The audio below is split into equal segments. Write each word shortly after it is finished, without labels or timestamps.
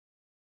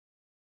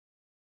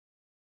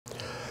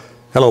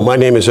Hello, my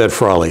name is Ed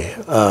Frawley.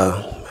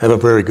 I have a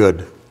very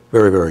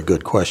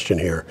good question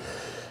here.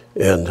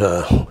 And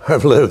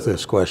I've lived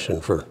this question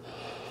for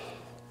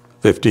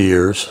 50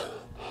 years.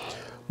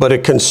 But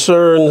it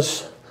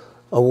concerns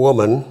a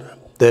woman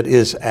that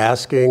is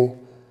asking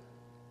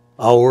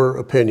our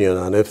opinion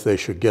on if they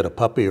should get a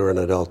puppy or an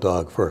adult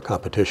dog for a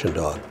competition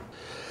dog.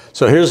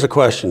 So here's the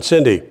question.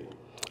 Cindy,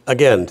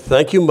 again,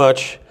 thank you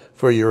much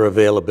for your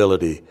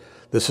availability.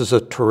 This is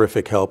a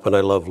terrific help, and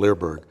I love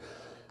Leerburg.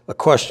 A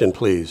question,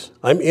 please.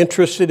 I'm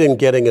interested in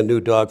getting a new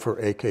dog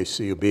for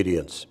AKC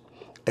obedience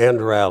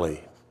and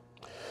rally.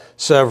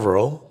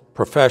 Several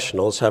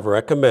professionals have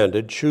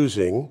recommended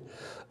choosing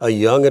a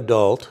young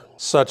adult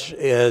such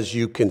as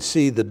you can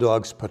see the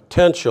dog's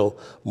potential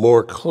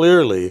more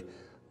clearly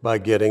by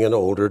getting an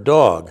older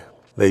dog.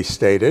 They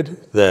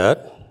stated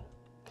that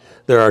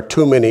there are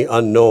too many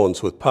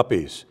unknowns with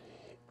puppies,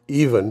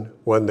 even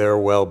when they're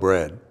well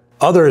bred.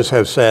 Others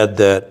have said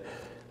that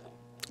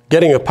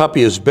getting a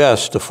puppy is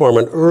best to form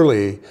an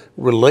early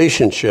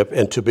relationship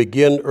and to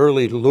begin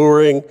early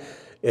luring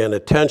and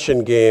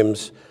attention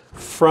games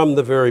from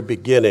the very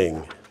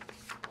beginning.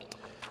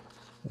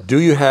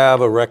 Do you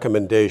have a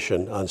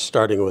recommendation on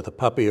starting with a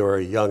puppy or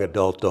a young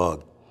adult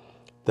dog?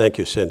 Thank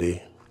you,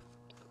 Cindy.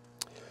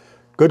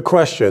 Good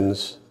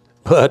questions,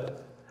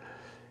 but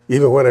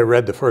even when I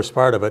read the first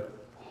part of it,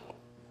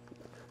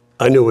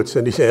 I knew what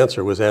Cindy's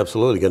answer was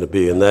absolutely going to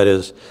be, and that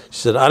is,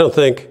 she said, I don't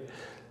think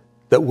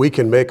that we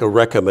can make a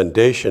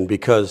recommendation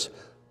because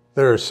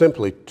there are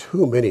simply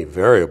too many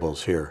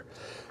variables here.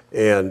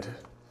 And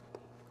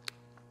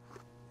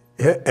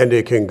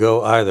it can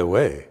go either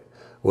way,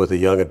 with a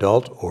young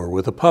adult or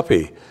with a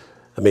puppy.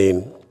 I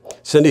mean,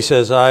 Cindy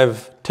says,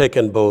 I've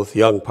taken both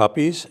young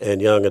puppies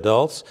and young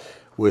adults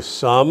with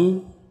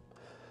some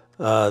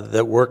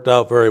that worked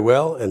out very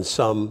well and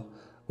some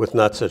with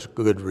not such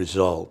good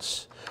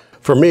results.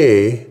 For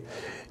me,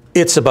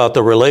 it's about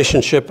the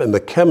relationship and the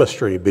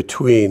chemistry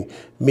between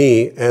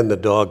me and the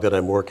dog that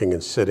I'm working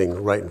and sitting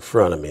right in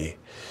front of me.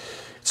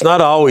 It's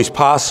not always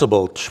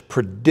possible to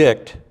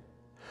predict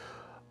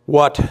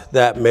what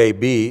that may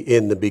be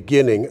in the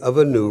beginning of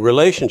a new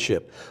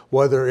relationship,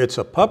 whether it's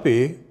a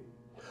puppy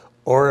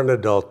or an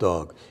adult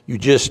dog. You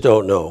just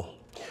don't know.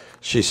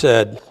 She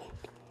said,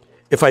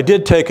 if I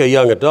did take a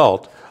young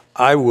adult,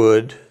 I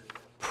would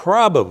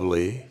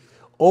probably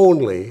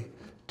only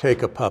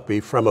take a puppy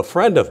from a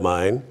friend of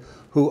mine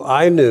who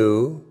I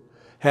knew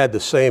had the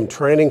same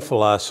training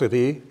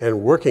philosophy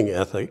and working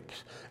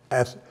ethics,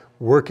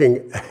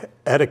 working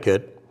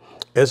etiquette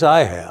as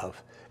I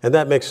have. And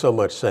that makes so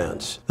much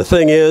sense. The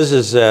thing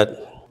is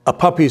that a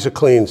puppy's a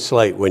clean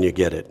slate when you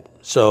get it.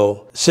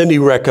 So Cindy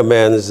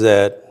recommends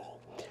that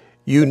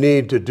you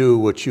need to do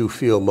what you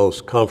feel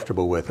most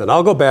comfortable with. And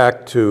I'll go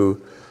back in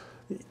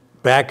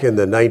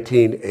the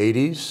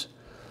 1980s.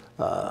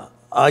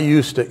 I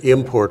used to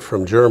import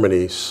from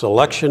Germany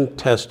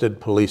selection-tested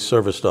police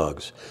service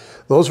dogs.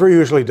 Those were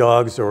usually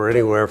dogs that were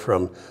anywhere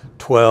from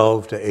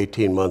 12 to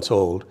 18 months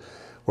old,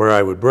 where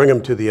I would bring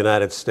them to the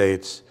United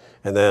States,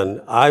 and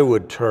then I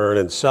would turn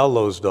and sell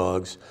those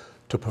dogs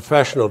to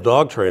professional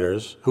dog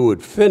trainers who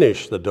would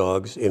finish the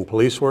dogs in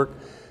police work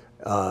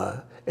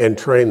and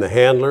train the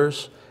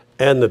handlers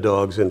and the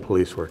dogs in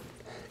police work.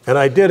 And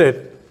I did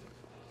it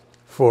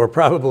for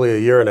probably a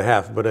year and a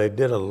half, but I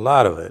did a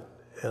lot of it.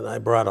 And I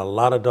brought a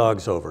lot of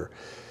dogs over.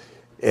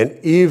 And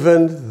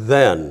even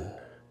then,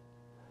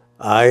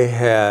 I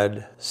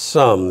had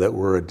some that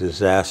were a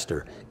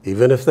disaster.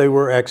 Even if they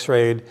were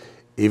x-rayed,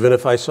 even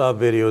if I saw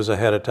videos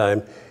ahead of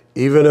time,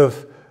 even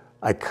if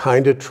I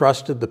kind of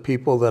trusted the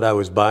people that I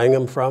was buying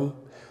them from,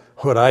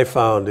 what I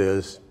found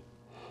is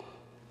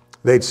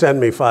they'd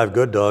send me 5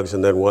 good dogs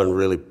and then 1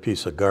 really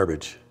piece of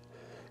garbage.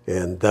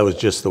 And that was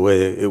just the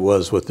way it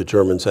was with the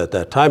Germans at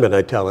that time. And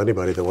I tell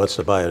anybody that wants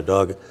to buy a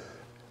dog,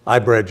 I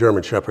bred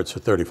German Shepherds for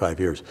 35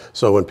 years.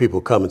 So when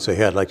people come and say,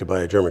 hey, I'd like to buy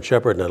a German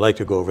Shepherd and I'd like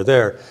to go over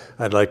there,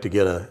 I'd like to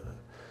get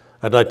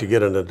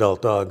an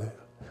adult dog.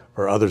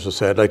 Or others will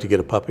say, I'd like to get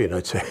a puppy. And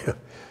I'd say,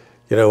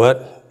 you know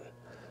what?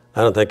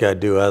 I don't think I'd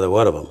do either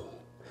one of them.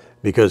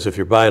 Because if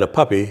you're buying a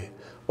puppy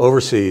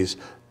overseas,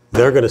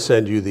 they're going to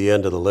send you the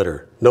end of the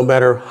litter, no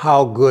matter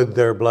how good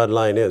their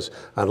bloodline is.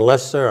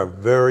 Unless they're a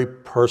very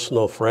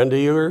personal friend of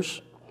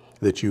yours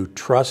that you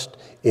trust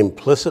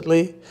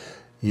implicitly,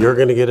 you're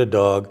going to get a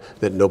dog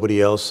that nobody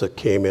else that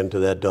came into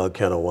that dog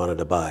kennel wanted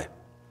to buy.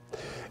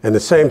 And the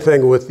same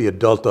thing with the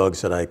adult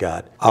dogs that I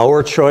got.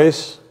 Our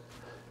choice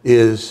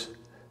is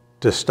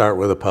to start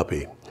with a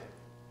puppy.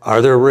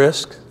 Are there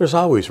risks? There's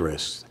always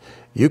risks.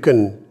 You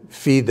can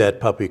feed that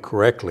puppy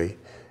correctly.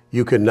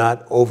 You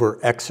cannot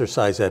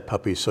over-exercise that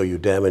puppy so you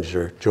damage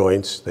their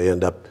joints. They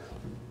end up,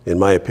 in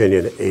my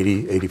opinion,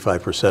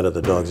 85% of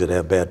the dogs that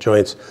have bad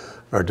joints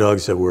are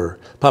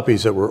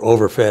puppies that were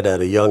overfed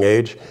at a young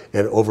age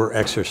and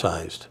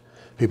over-exercised.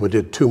 People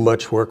did too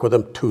much work with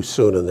them too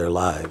soon in their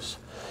lives.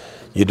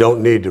 You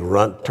don't need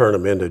to turn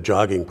them into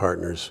jogging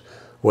partners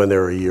when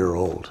they're a year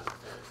old.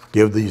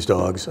 Give these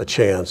dogs a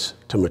chance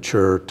to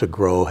mature, to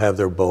grow, have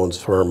their bones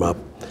firm up,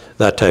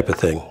 that type of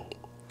thing.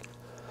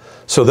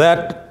 So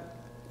that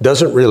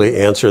doesn't really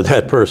answer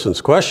that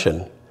person's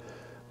question,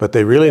 but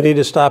they really need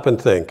to stop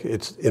and think.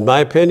 It's, in my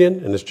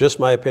opinion, and it's just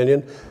my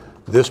opinion,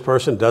 this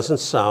person doesn't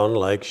sound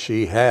like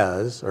she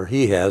has, or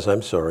he has,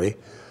 I'm sorry,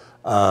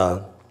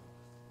 a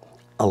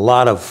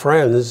lot of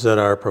friends that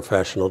are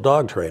professional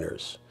dog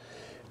trainers.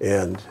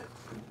 And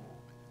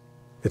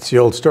it's the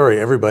old story,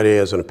 everybody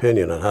has an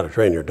opinion on how to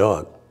train your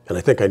dog. And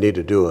I think I need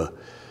to do a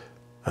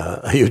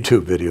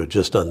YouTube video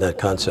just on that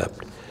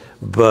concept.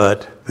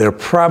 But they're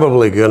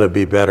probably going to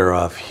be better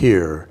off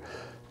here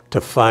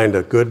to find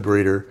a good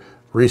breeder,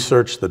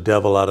 research the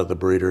devil out of the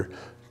breeder,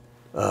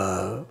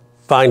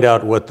 find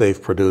out what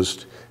they've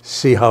produced,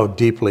 see how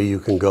deeply you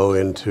can go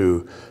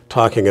into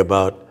talking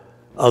about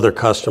other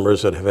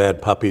customers that have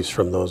had puppies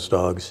from those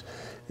dogs,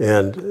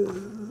 and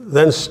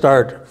then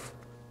start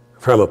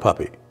from a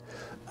puppy.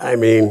 I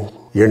mean,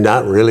 you're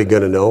not really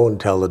going to know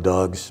until the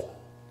dog's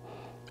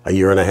a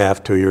year and a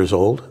half, 2 years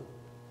old.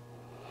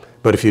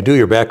 But if you do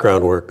your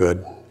background work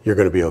good, you're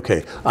going to be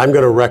okay. I'm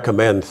going to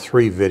recommend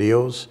 3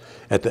 videos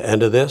at the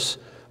end of this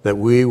that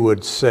we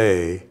would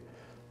say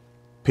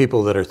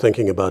people that are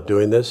thinking about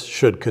doing this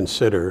should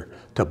consider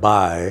to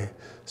buy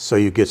so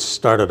you get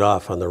started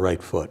off on the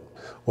right foot.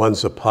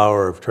 One's the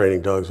power of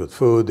training dogs with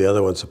food, the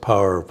other one's the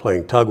power of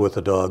playing tug with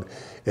the dog,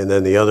 and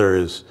then the other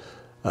is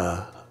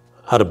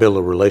how to build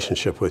a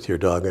relationship with your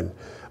dog. And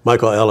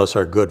Michael Ellis,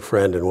 our good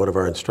friend and one of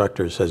our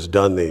instructors, has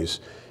done these,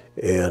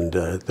 and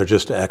they're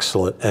just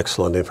excellent,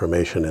 excellent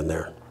information in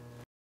there.